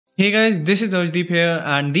Hey guys, this is Arshdeep here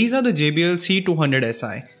and these are the JBL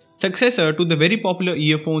C200si, successor to the very popular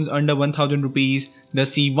earphones under 1000 rupees, the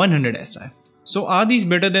C100si. So are these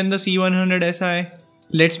better than the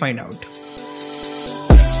C100si? Let's find out.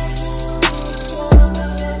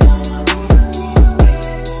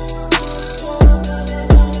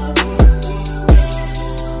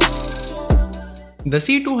 The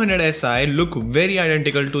C200si look very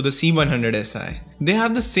identical to the C100si. They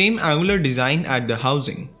have the same angular design at the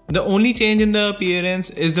housing. The only change in the appearance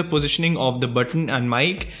is the positioning of the button and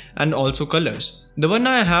mic and also colors. The one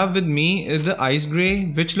I have with me is the ice grey,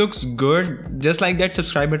 which looks good, just like that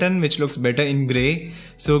subscribe button which looks better in grey.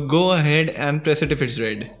 So go ahead and press it if it's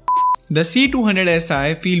red. The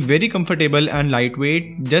C200si feel very comfortable and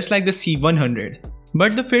lightweight, just like the C100.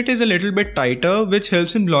 But the fit is a little bit tighter, which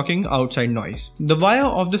helps in blocking outside noise. The wire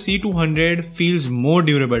of the C200 feels more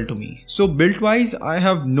durable to me. So build wise, I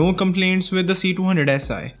have no complaints with the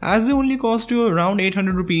C200si, as they only cost you around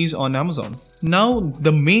 800 rupees on Amazon. Now,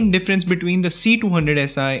 the main difference between the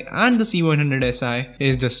C200si and the C100si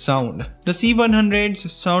is the sound. The C100s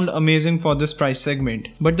sound amazing for this price segment,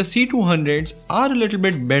 but the C200s are a little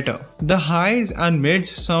bit better. The highs and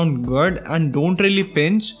mids sound good and don't really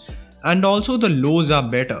pinch. And also the lows are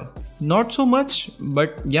better. Not so much,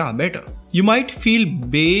 but yeah, better. You might feel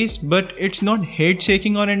bass, but it's not head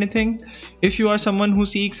shaking or anything. If you are someone who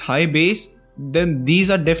seeks high bass, then these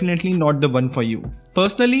are definitely not the one for you.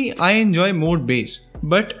 Personally, I enjoy more bass,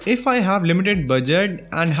 but if I have limited budget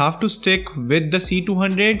and have to stick with the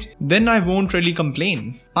C200s, then I won't really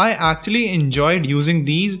complain. I actually enjoyed using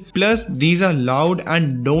these, plus these are loud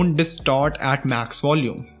and don't distort at max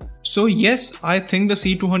volume. So yes, I think the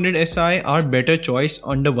C200si are better choice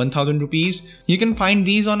under 1000 rupees. You can find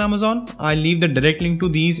these on Amazon. I'll leave the direct link to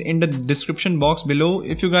these in the description box below.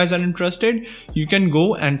 If you guys are interested, you can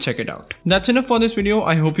go and check it out. That's enough for this video.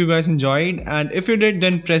 I hope you guys enjoyed, and if you did,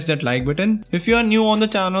 then press that like button. If you are new on the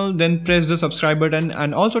channel, then press the subscribe button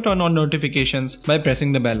and also turn on notifications by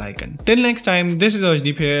pressing the bell icon. Till next time, this is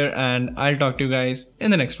Arshdeep here and I'll talk to you guys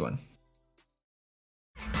in the next one.